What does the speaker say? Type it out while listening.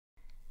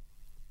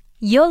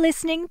You're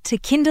listening to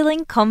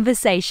Kindling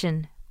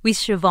Conversation with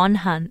Siobhan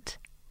Hunt,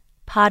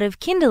 part of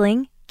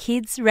Kindling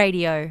Kids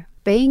Radio.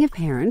 Being a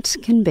parent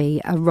can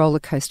be a roller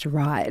coaster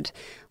ride.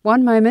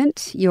 One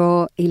moment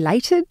you're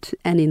elated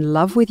and in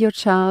love with your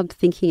child,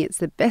 thinking it's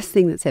the best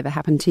thing that's ever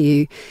happened to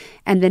you.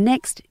 And the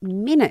next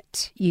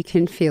minute you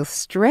can feel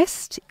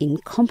stressed,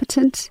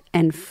 incompetent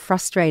and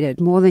frustrated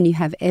more than you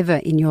have ever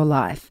in your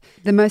life.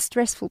 The most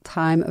stressful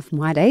time of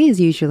my day is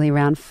usually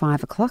around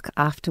 5 o'clock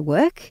after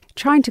work,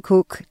 trying to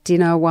cook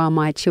dinner while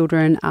my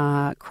children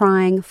are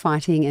crying,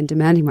 fighting and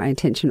demanding my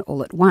attention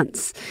all at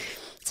once.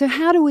 So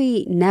how do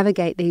we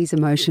navigate these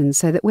emotions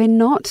so that we're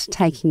not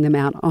taking them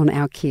out on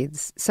our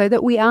kids, so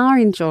that we are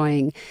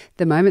enjoying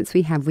the moments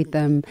we have with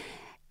them,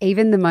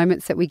 even the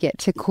moments that we get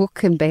to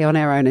cook and be on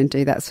our own and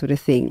do that sort of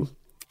thing?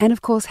 And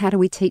of course, how do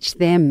we teach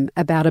them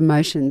about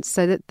emotions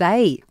so that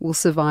they will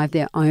survive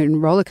their own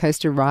roller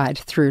coaster ride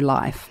through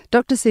life?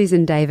 Dr.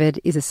 Susan David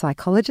is a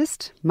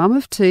psychologist, mum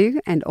of 2,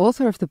 and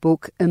author of the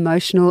book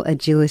Emotional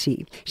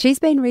Agility. She's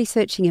been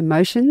researching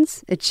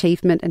emotions,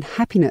 achievement and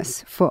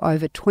happiness for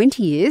over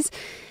 20 years.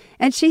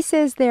 And she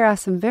says there are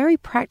some very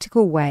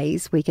practical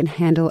ways we can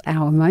handle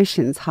our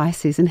emotions. Hi,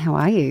 Susan. How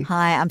are you?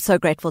 Hi, I'm so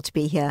grateful to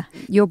be here.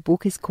 Your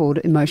book is called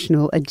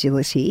Emotional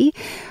Agility.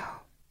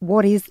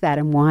 What is that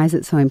and why is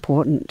it so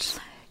important?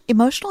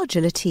 Emotional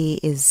agility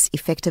is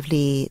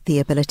effectively the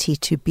ability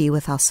to be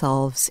with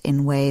ourselves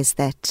in ways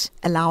that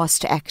allow us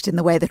to act in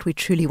the way that we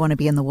truly want to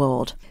be in the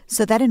world.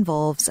 So that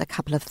involves a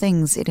couple of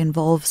things. It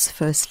involves,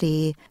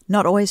 firstly,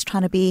 not always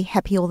trying to be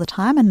happy all the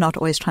time and not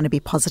always trying to be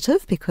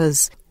positive,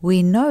 because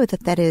we know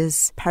that that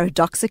is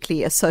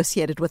paradoxically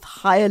associated with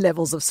higher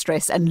levels of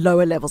stress and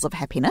lower levels of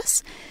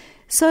happiness.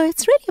 So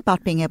it's really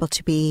about being able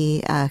to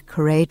be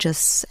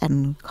courageous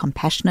and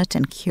compassionate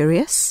and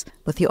curious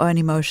with your own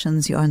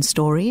emotions, your own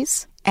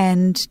stories,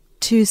 and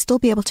to still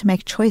be able to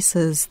make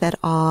choices that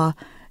are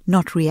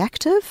not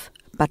reactive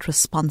but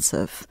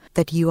responsive,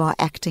 that you are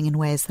acting in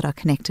ways that are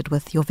connected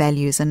with your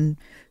values and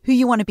who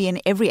you want to be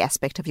in every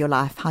aspect of your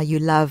life, how you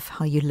love,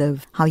 how you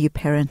live, how you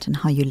parent and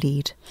how you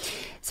lead.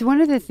 So one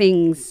of the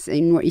things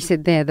in what you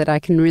said there that I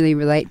can really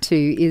relate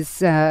to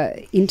is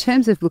in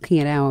terms of looking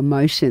at our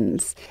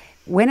emotions.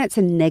 When it's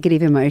a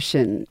negative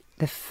emotion,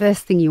 the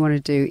first thing you want to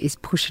do is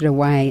push it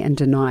away and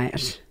deny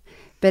it.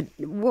 But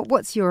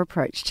what's your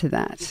approach to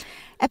that?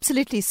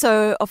 Absolutely.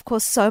 So, of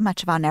course, so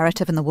much of our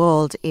narrative in the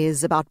world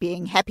is about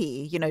being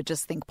happy. You know,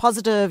 just think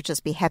positive,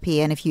 just be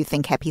happy. And if you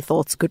think happy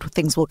thoughts, good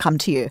things will come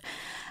to you.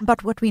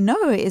 But what we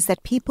know is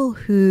that people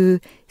who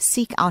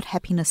seek out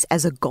happiness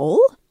as a goal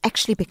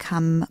actually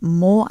become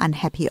more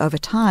unhappy over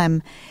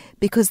time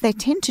because they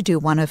tend to do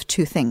one of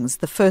two things.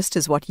 The first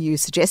is what you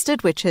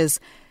suggested, which is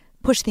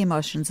push the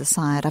emotions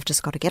aside. I've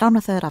just got to get on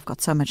with it. I've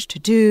got so much to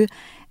do,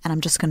 and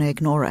I'm just going to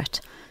ignore it.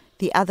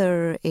 The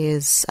other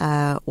is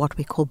what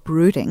we call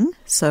brooding.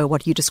 So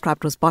what you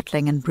described was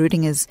bottling, and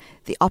brooding is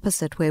the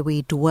opposite, where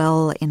we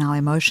dwell in our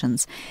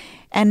emotions.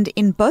 And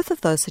in both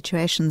of those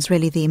situations,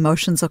 really, the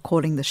emotions are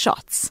calling the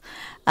shots.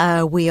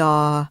 We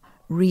are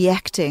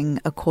reacting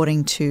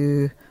according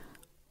to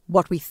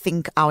what we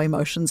think our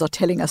emotions are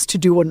telling us to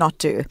do or not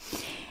do.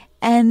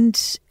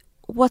 And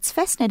what's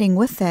fascinating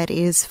with that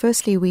is,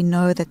 firstly, we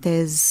know that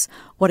there's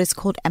what is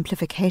called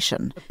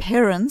amplification.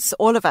 Parents,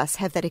 all of us,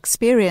 have that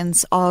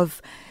experience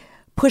of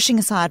pushing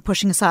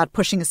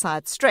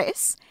aside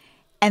stress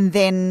and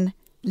then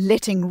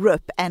letting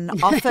rip and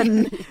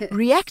often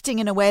reacting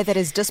in a way that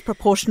is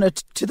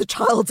disproportionate to the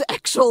child's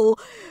actual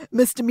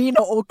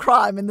misdemeanor or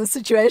crime in the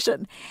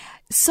situation.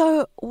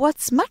 So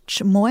what's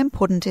much more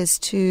important is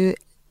to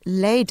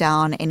lay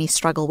down any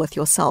struggle with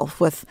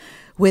yourself, with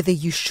whether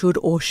you should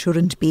or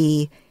shouldn't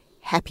be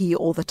happy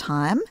all the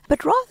time,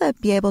 but rather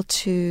be able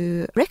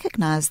to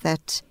recognize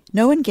that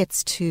no one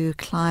gets to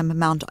climb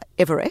Mount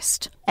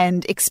Everest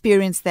and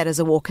experience that as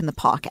a walk in the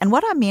park. And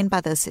what I mean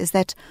by this is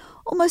that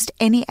almost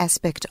any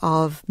aspect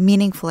of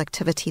meaningful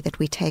activity that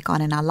we take on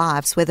in our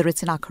lives, whether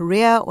it's in our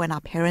career or in our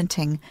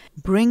parenting,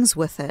 brings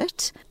with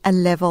it a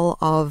level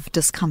of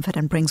discomfort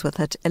and brings with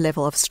it a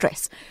level of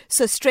stress.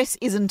 So stress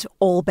isn't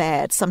all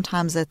bad.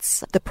 Sometimes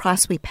it's the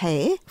price we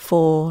pay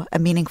for a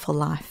meaningful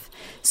life.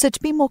 So to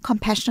be more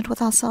compassionate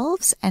with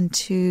ourselves and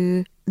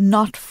to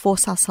not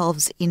force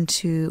ourselves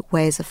into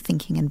ways of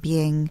thinking and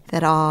being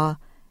that are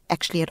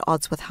actually at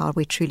odds with how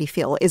we truly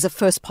feel is a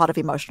first part of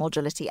emotional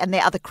agility. And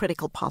there are other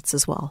critical parts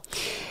as well.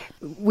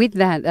 With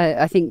that,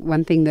 I think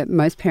one thing that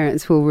most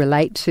parents will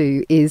relate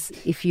to is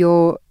if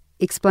you're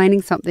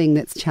explaining something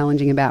that's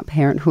challenging about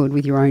parenthood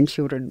with your own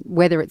children,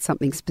 whether it's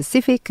something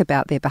specific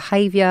about their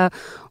behaviour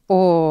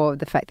or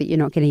the fact that you're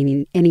not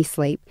getting any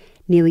sleep,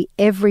 nearly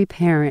every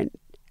parent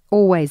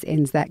always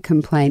ends that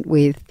complaint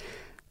with,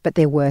 but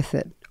they're worth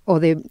it,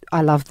 or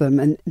I love them.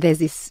 And there's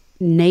this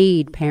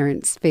need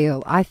parents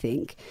feel, I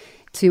think,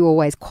 to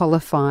always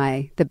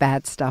qualify the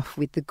bad stuff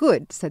with the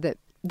good, so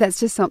that's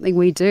just something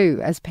we do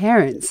as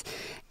parents.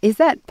 Is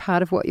that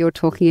part of what you're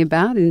talking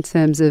about in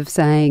terms of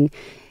saying,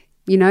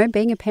 you know,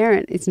 being a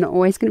parent is not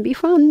always going to be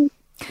fun?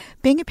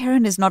 Being a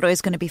parent is not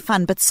always going to be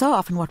fun, but so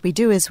often what we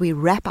do is we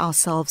wrap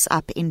ourselves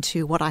up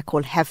into what I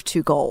call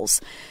have-to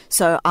goals.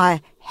 So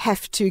I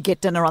have to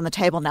get dinner on the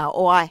table now,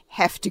 or I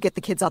have to get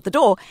the kids out the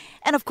door.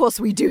 And of course,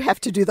 we do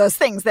have to do those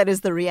things. That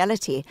is the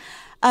reality.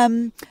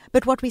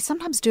 But what we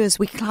sometimes do is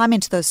we climb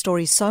into those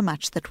stories so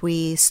much that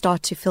we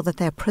start to feel that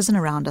they're a prison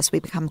around us. We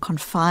become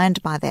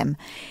confined by them.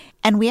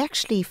 And we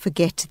actually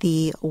forget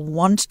the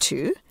want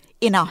to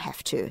in our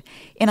have to.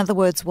 In other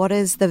words, what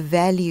is the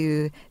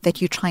value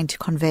that you're trying to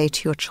convey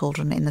to your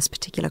children in this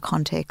particular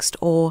context?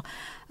 Or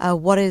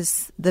what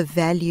is the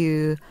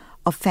value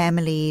of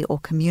family or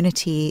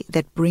community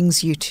that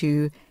brings you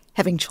to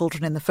having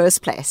children in the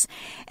first place?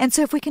 And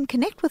so if we can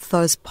connect with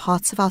those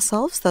parts of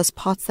ourselves, those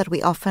parts that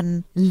we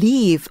often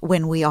leave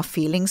when we are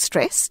feeling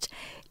stressed,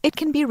 it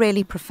can be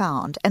really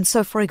profound. And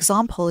so, for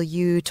example,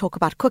 you talk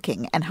about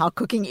cooking and how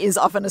cooking is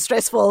often a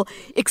stressful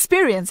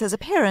experience as a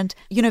parent.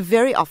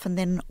 Very often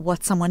then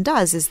what someone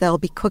does is they'll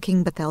be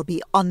cooking, but they'll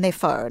be on their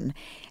phone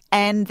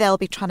and they'll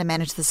be trying to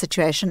manage the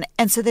situation.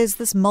 And so there's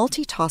this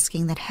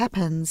multitasking that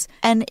happens.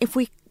 And if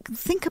we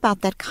think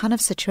about that kind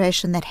of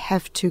situation, that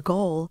have-to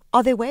goal,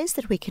 are there ways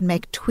that we can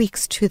make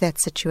tweaks to that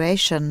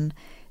situation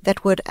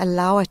that would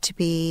allow it to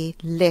be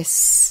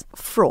less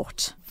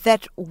fraught,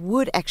 that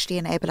would actually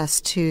enable us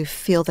to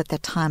feel that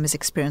that time is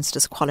experienced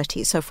as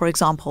quality? So, for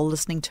example,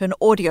 listening to an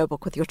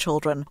audiobook with your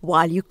children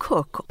while you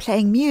cook,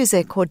 playing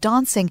music or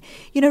dancing,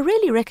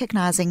 really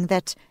recognizing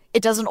that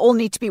it doesn't all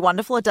need to be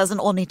wonderful, it doesn't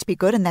all need to be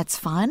good, and that's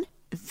fine.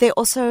 There are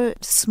also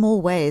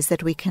small ways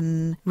that we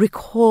can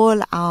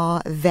recall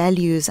our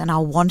values and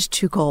our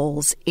want-to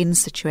goals in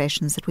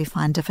situations that we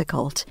find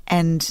difficult,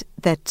 and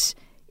that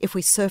if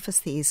we surface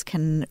these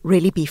can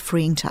really be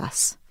freeing to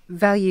us.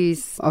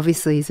 Values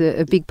obviously is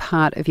a big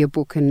part of your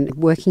book, and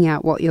working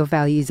out what your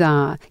values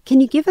are.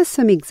 Can you give us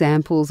some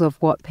examples of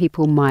what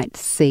people might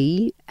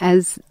see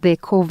as their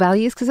core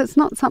values? Because it's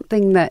not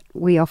something that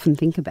we often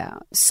think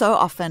about. So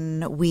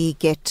often we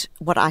get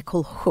what I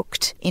call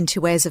hooked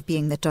into ways of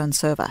being that don't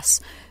serve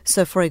us.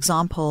 So, for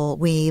example,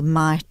 we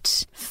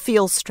might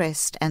feel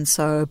stressed and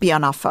so be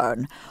on our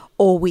phone.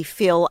 Or we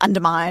feel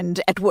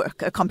undermined at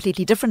work, a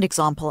completely different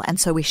example, and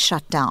so we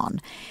shut down.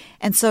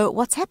 And so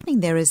what's happening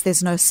there is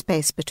there's no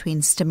space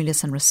between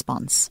stimulus and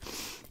response.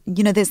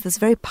 There's this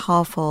very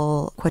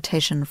powerful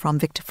quotation from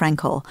Viktor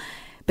Frankl: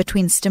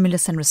 between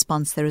stimulus and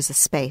response, there is a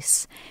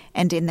space.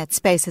 And in that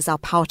space is our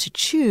power to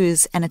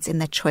choose, and it's in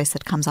that choice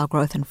that comes our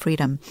growth and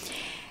freedom.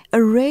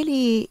 A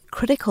really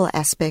critical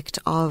aspect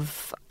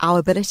of our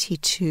ability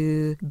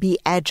to be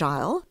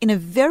agile in a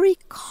very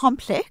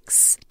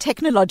complex,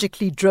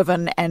 technologically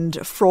driven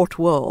and fraught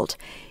world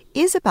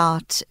is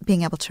about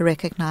being able to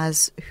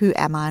recognize who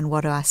am I and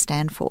what do I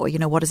stand for,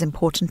 what is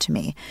important to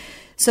me.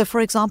 So,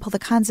 for example, the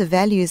kinds of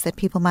values that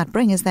people might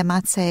bring is they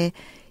might say,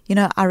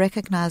 I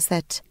recognize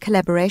that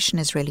collaboration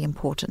is really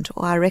important,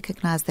 or I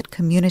recognize that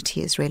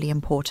community is really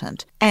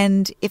important.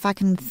 And if I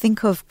can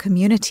think of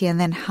community and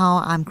then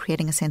how I'm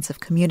creating a sense of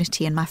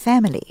community in my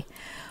family,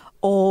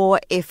 or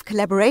if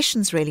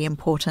collaboration is really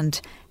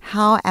important,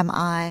 how am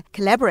I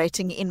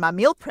collaborating in my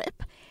meal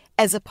prep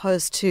as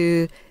opposed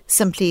to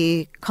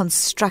simply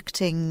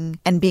constructing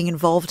and being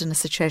involved in a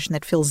situation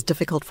that feels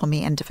difficult for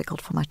me and difficult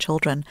for my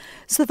children.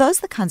 So those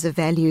are the kinds of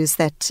values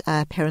that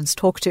parents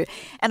talk to.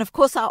 And of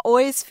course, I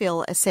always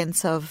feel a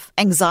sense of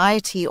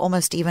anxiety,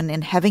 almost even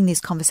in having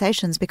these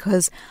conversations,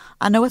 because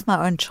I know with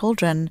my own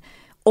children,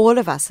 all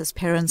of us as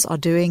parents are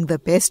doing the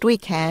best we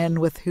can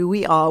with who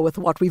we are, with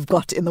what we've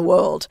got in the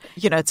world.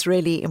 It's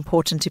really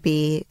important to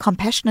be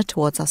compassionate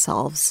towards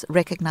ourselves,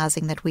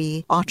 recognizing that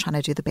we are trying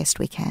to do the best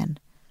we can.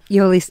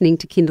 You're listening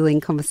to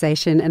Kindling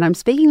Conversation, and I'm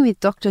speaking with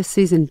Dr.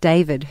 Susan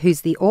David,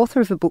 who's the author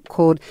of a book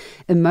called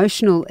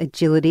Emotional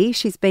Agility.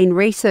 She's been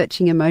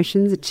researching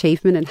emotions,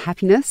 achievement and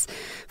happiness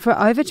for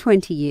over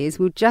 20 years.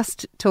 We're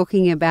just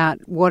talking about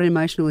what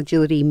emotional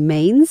agility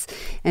means,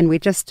 and we're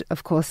just,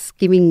 of course,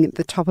 skimming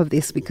the top of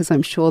this because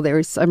I'm sure there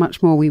is so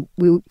much more we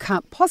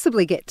can't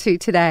possibly get to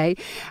today.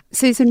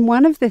 Susan,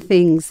 one of the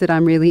things that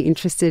I'm really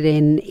interested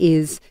in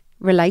is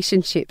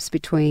relationships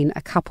between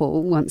a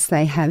couple once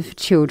they have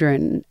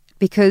children.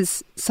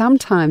 Because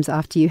sometimes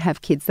after you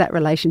have kids, that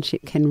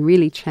relationship can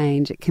really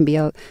change. It can be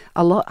a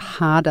lot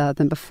harder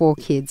than before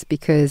kids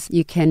because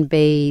you can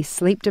be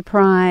sleep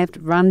deprived,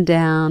 run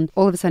down.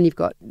 All of a sudden you've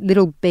got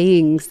little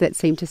beings that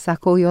seem to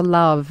suck all your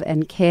love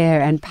and care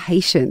and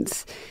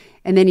patience.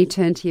 And then you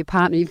turn to your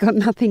partner, you've got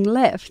nothing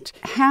left.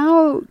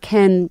 How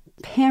can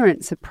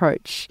parents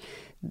approach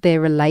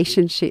their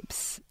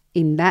relationships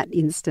in that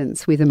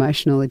instance with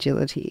emotional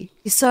agility?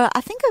 So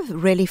I think a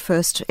really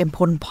first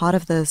important part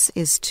of this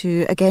is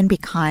to, again, be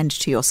kind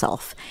to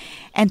yourself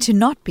and to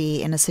not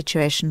be in a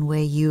situation where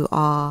you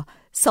are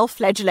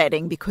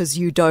self-flagellating because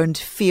you don't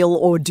feel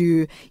or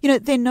do. There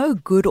are no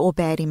good or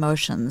bad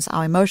emotions.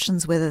 Our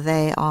emotions, whether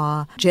they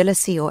are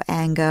jealousy or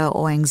anger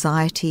or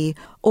anxiety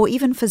or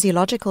even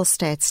physiological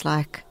states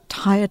like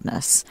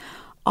tiredness,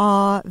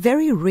 are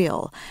very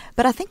real.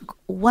 But I think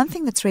one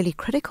thing that's really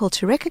critical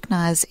to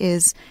recognize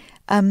is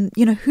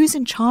who's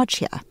in charge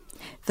here,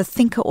 the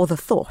thinker or the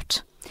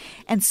thought?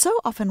 And so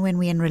often when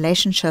we're in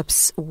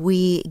relationships,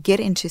 we get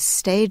into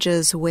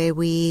stages where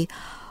we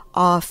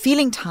are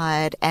feeling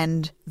tired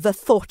and the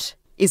thought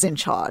is in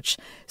charge.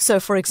 So,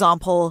 for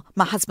example,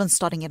 my husband's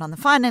starting in on the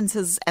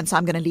finances, and so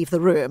I'm going to leave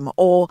the room.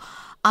 Or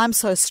I'm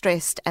so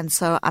stressed, and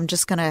so I'm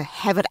just going to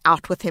have it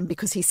out with him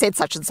because he said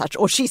such and such,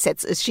 or she said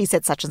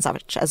such and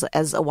such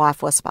as a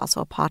wife or a spouse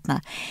or a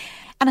partner.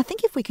 And I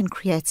think if we can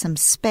create some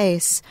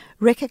space,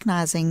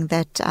 recognizing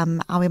that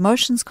our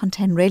emotions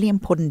contain really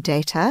important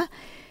data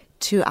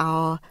to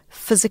our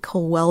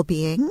physical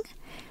well-being,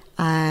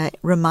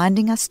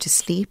 reminding us to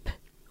sleep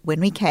when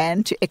we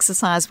can, to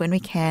exercise when we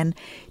can,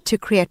 to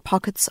create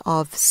pockets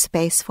of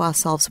space for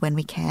ourselves when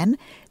we can,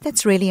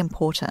 that's really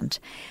important.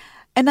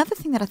 Another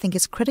thing that I think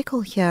is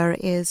critical here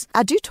is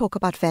I do talk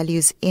about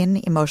values in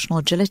emotional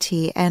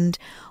agility, and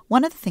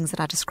one of the things that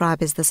I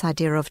describe is this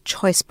idea of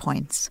choice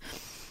points.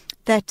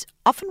 That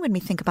often when we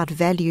think about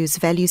values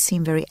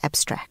seem very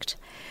abstract.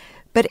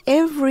 But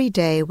every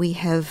day we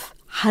have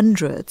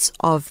hundreds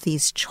of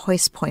these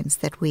choice points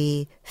that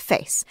we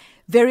face,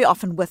 very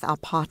often with our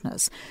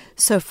partners.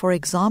 So, for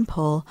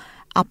example,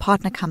 our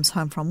partner comes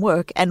home from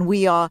work and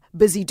we are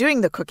busy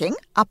doing the cooking.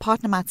 Our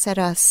partner might say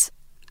to us,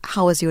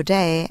 "How was your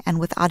day?" And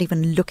without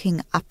even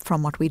looking up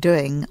from what we're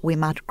doing, we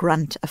might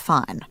grunt a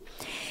fine.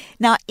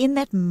 Now, in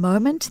that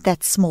moment,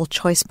 that small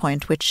choice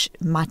point, which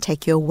might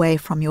take you away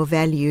from your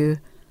value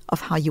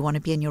of how you want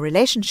to be in your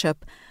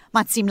relationship,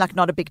 might seem like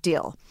not a big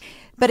deal.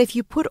 But if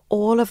you put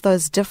all of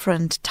those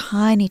different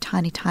tiny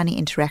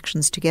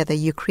interactions together,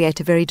 you create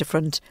a very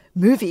different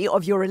movie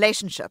of your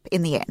relationship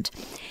in the end.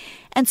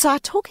 And so I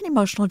talk in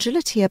emotional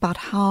agility about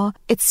how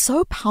it's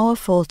so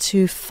powerful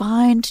to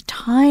find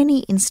tiny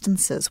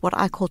instances, what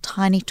I call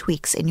tiny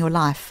tweaks in your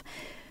life,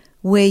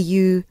 where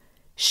you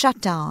shut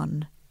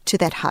down to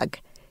that hug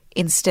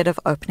instead of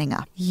opening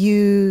up.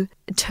 You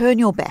turn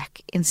your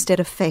back instead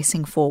of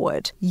facing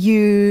forward.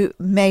 You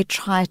may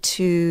try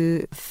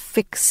to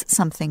fix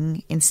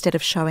something instead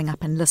of showing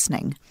up and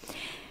listening.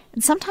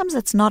 And sometimes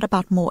it's not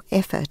about more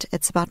effort.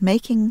 It's about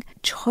making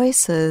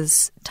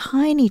choices,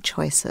 tiny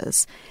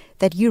choices,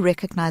 that you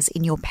recognize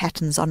in your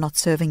patterns are not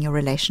serving your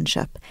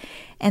relationship,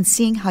 and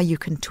seeing how you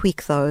can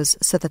tweak those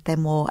so that they're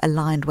more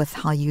aligned with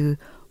how you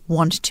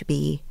want to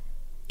be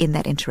in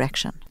that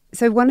interaction.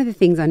 So one of the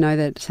things I know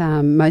that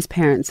most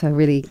parents are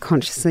really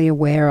consciously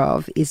aware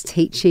of is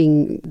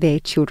teaching their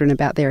children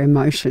about their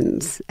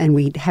emotions. And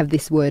we have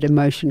this word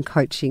emotion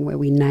coaching, where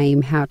we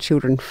name how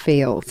children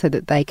feel so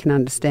that they can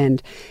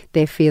understand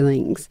their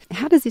feelings.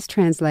 How does this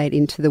translate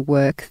into the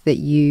work that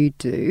you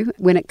do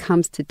when it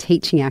comes to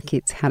teaching our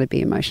kids how to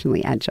be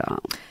emotionally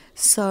agile?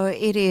 So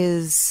it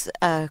is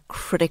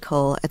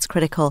critical. It's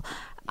critical.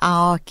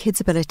 Our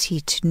kids'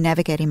 ability to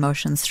navigate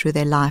emotions through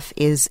their life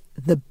is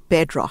the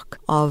bedrock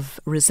of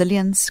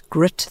resilience,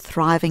 grit,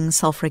 thriving,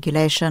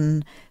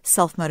 self-regulation,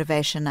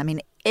 self-motivation. I mean,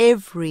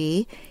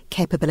 every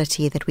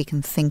capability that we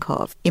can think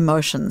of,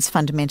 emotions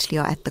fundamentally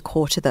are at the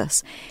core to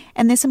this.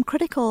 And there's some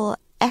critical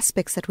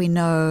aspects that we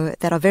know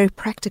that are very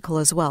practical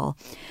as well.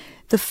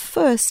 The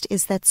first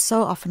is that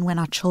so often when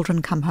our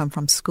children come home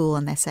from school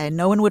and they say,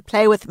 "No one would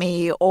play with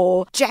me,"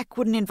 or "Jack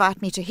wouldn't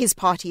invite me to his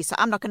party, so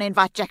I'm not going to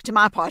invite Jack to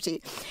my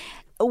party."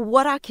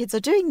 What our kids are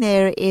doing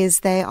there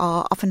is they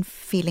are often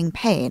feeling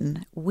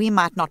pain. We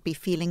might not be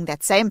feeling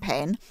that same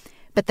pain,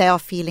 but they are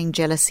feeling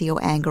jealousy or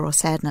anger or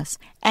sadness.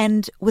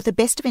 And with the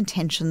best of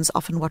intentions,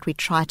 often what we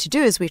try to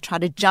do is we try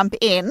to jump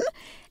in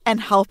and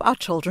help our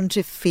children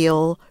to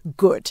feel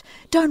good.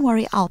 "Don't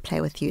worry, I'll play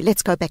with you.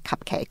 Let's go bake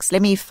cupcakes.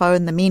 Let me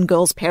phone the mean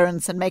girl's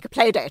parents and make a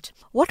play date."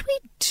 What we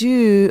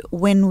do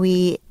when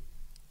we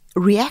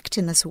react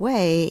in this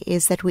way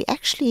is that we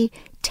actually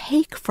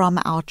take from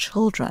our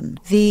children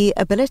the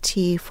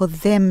ability for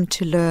them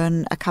to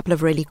learn a couple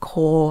of really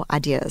core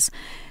ideas.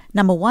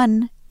 Number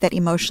one, that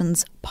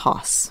emotions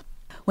pass.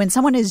 When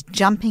someone is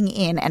jumping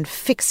in and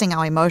fixing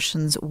our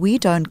emotions, we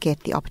don't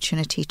get the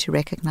opportunity to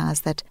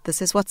recognize that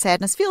this is what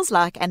sadness feels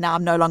like, and now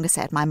I'm no longer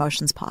sad, my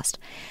emotions passed.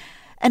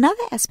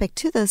 Another aspect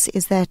to this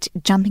is that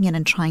jumping in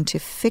and trying to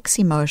fix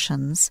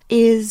emotions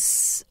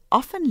is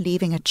often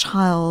leaving a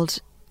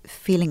child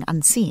feeling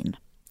unseen.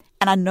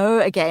 And I know,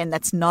 again,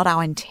 that's not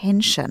our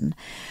intention,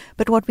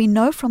 but what we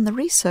know from the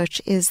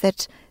research is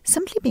that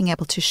simply being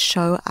able to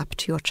show up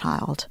to your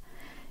child.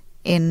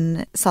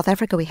 In South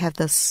Africa, we have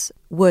this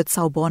word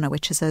sawubona,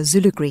 which is a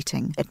Zulu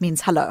greeting. It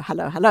means hello,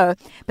 hello, hello.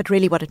 But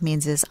really what it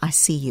means is I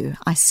see you.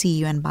 I see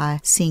you, and by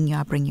seeing you,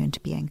 I bring you into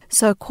being.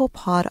 So a core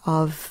part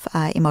of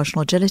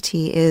emotional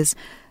agility is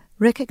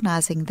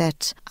recognizing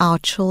that our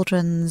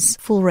children's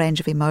full range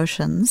of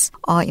emotions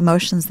are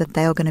emotions that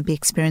they are going to be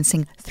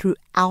experiencing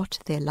throughout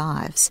their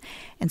lives.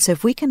 And so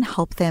if we can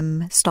help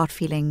them start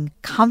feeling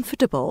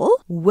comfortable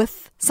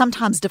with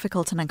sometimes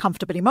difficult and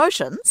uncomfortable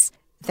emotions,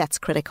 that's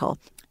critical.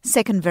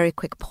 Second very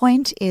quick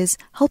point is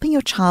helping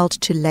your child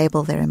to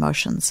label their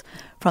emotions.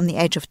 From the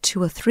age of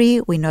 2 or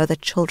 3, we know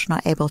that children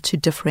are able to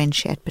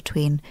differentiate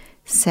between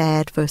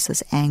sad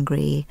versus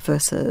angry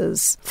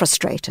versus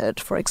frustrated,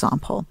 for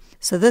example.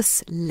 So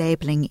this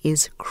labeling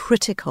is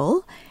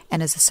critical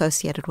and is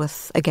associated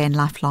with, again,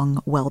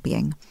 lifelong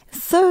well-being.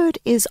 Third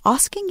is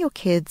asking your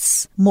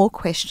kids more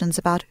questions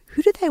about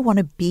who do they want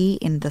to be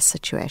in this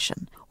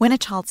situation. When a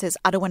child says,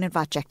 I don't want to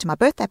invite Jack to my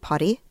birthday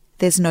party,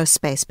 there's no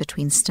space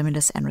between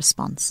stimulus and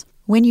response.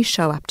 When you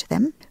show up to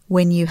them,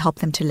 when you help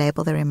them to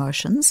label their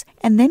emotions,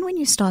 and then when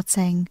you start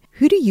saying,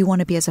 who do you want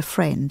to be as a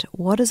friend?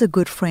 What does a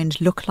good friend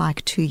look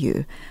like to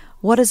you?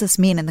 What does this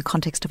mean in the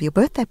context of your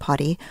birthday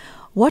party?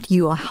 What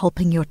you are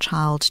helping your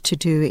child to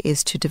do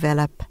is to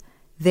develop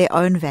their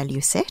own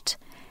value set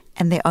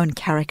and their own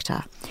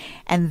character.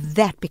 And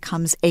that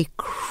becomes a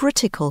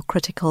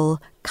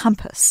critical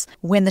compass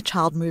when the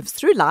child moves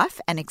through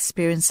life and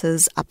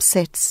experiences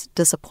upsets,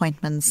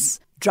 disappointments,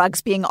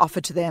 drugs being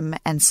offered to them,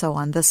 and so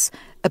on. This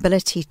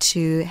ability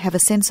to have a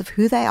sense of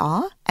who they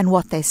are and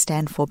what they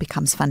stand for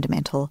becomes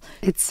fundamental.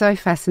 It's so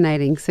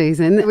fascinating,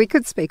 Susan. We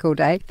could speak all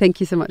day.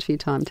 Thank you so much for your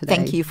time today.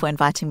 Thank you for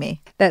inviting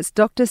me. That's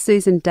Dr.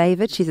 Susan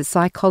David. She's a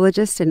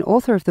psychologist and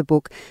author of the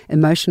book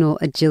Emotional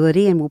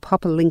Agility, and we'll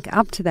pop a link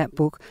up to that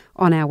book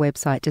on our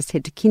website. Just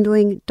head to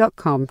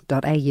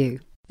kindling.com.au.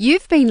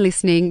 You've been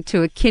listening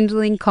to a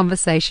Kindling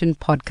Conversation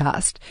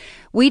podcast.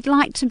 We'd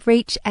like to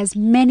reach as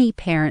many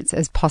parents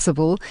as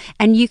possible,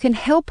 and you can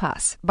help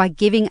us by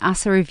giving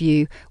us a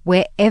review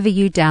wherever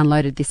you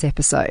downloaded this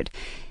episode.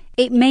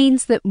 It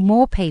means that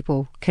more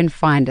people can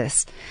find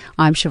us.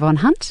 I'm Siobhan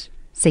Hunt.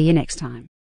 See you next time.